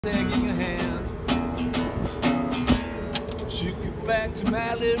taking a hand. Took it back to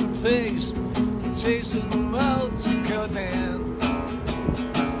my little place, chasing the roads to Conan.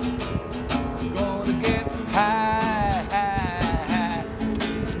 Gonna get high, high, high,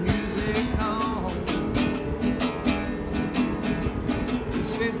 music on.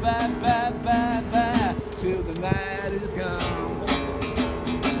 Say bye, bye, bye, bye, till the night is gone.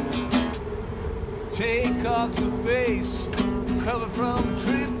 Take off the bass, cover from the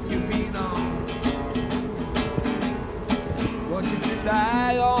trip you've been on. Want you to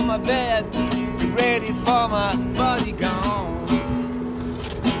lie on my bed, be ready for my body gone.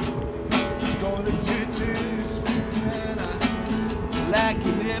 Gonna tutus, and like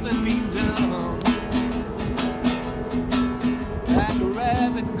you never been done. Like a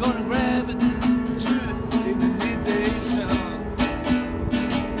rabbit, gonna grab it, do it in the midday sun.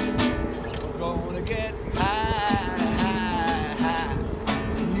 Gonna get high, high, high,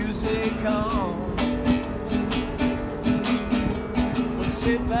 music on. We'll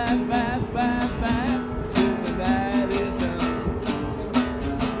say bye, bye, bye, bye, till the night is done.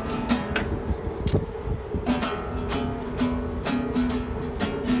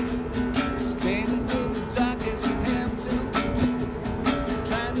 Standing in the darkest of Hampton,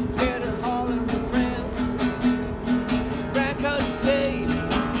 trying to get a haul in the France. Records say,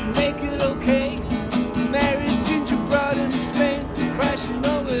 make it okay. Married ginger brother in Spain, crashing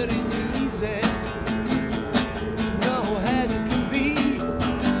over it in easy. Know how it can be.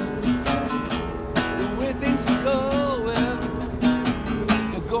 The way things are going,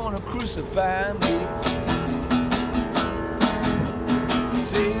 they're gonna crucify me.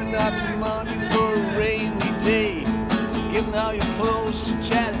 Saving up your money for a rainy day, giving all your clothes to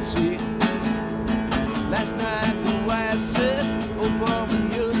charity. Last night the wife said, oh boy, when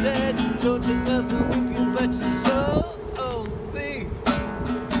you're dead, don't take nothing with you but your soul. Oh, thing.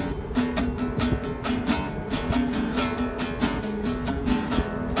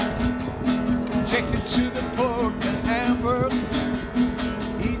 Takes it to the port in Hamburg,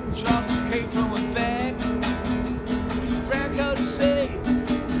 eating chocolate cake from a bag. Frank out to say,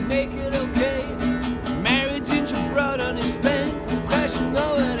 make it okay. Married ginger brother on his bank, crashing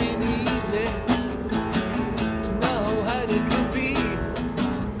over it ain't easy. To know how they could be.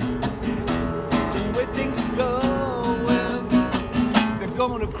 The way things are going, they're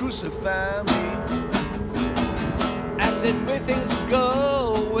gonna crucify me. I said, the way things are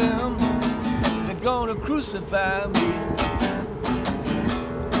going, they're gonna crucify me.